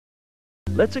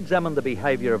Let's examine the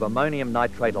behavior of ammonium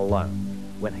nitrate alone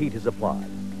when heat is applied.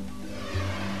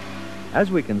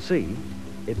 As we can see,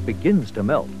 it begins to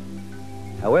melt.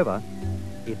 However,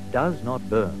 it does not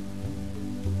burn.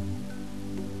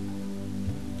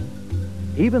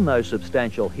 Even though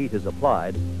substantial heat is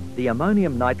applied, the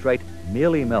ammonium nitrate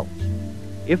merely melts.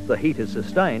 If the heat is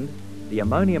sustained, the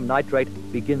ammonium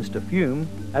nitrate begins to fume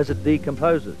as it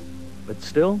decomposes, but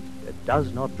still it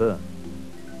does not burn.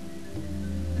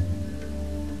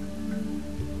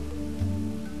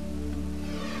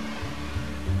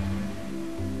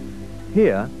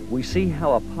 Here we see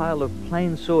how a pile of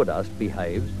plain sawdust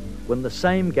behaves when the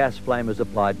same gas flame is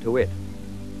applied to it.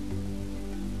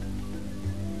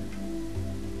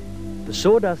 The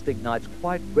sawdust ignites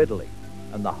quite readily,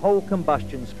 and the whole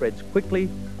combustion spreads quickly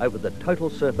over the total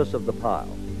surface of the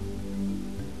pile.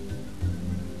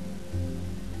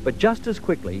 But just as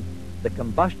quickly, the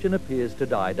combustion appears to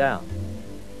die down.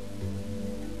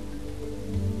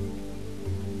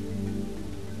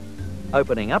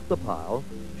 Opening up the pile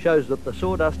shows that the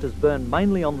sawdust has burned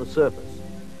mainly on the surface.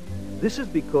 This is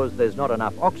because there's not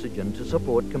enough oxygen to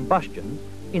support combustion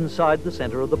inside the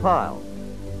center of the pile.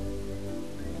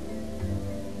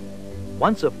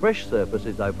 Once a fresh surface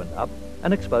is opened up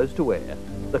and exposed to air,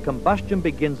 the combustion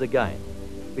begins again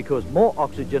because more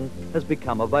oxygen has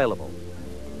become available.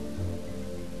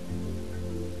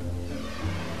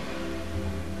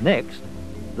 Next,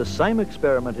 the same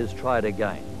experiment is tried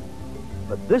again,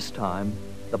 but this time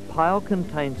the pile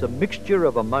contains a mixture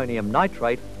of ammonium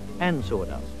nitrate and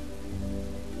sawdust.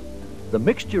 The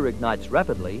mixture ignites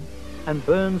rapidly and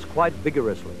burns quite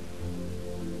vigorously.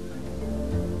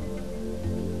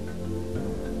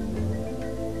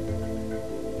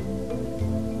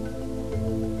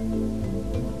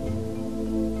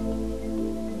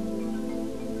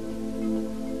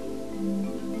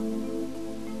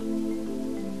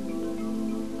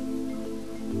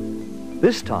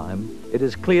 This time, it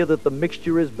is clear that the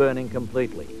mixture is burning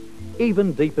completely,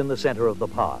 even deep in the center of the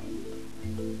pile.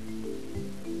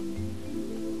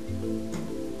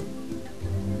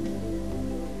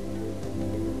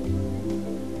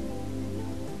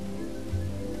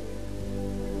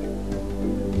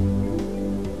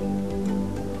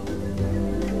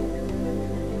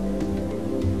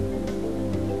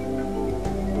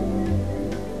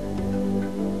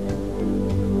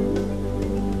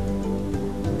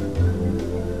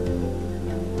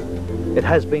 It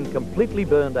has been completely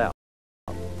burned out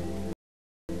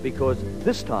because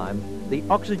this time the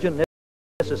oxygen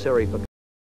necessary for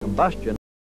combustion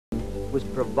was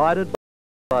provided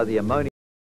by the ammonium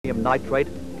nitrate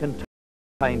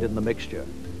contained in the mixture.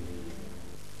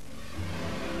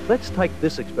 Let's take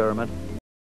this experiment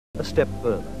a step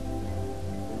further.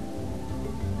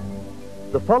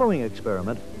 The following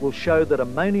experiment will show that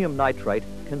ammonium nitrate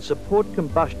can support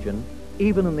combustion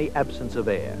even in the absence of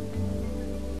air.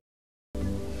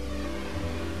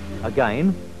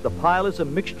 Again, the pile is a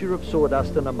mixture of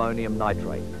sawdust and ammonium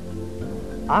nitrate.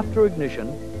 After ignition,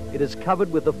 it is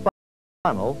covered with a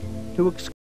funnel to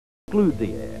exclude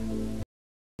the air.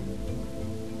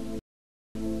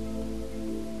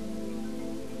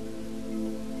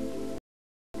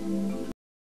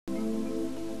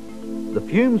 The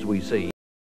fumes we see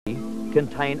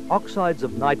contain oxides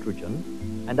of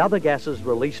nitrogen and other gases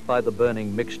released by the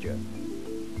burning mixture.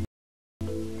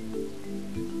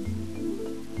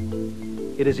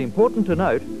 It is important to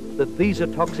note that these are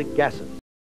toxic gases.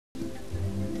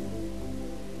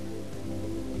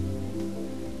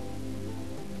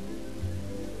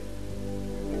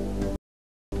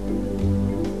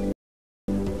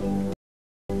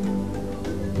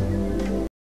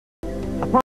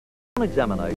 Upon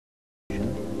examination,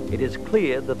 it is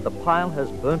clear that the pile has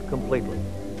burnt completely,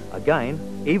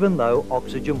 again, even though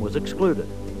oxygen was excluded.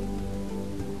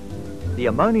 The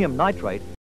ammonium nitrate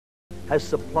has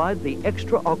supplied the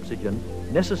extra oxygen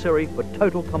necessary for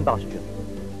total combustion.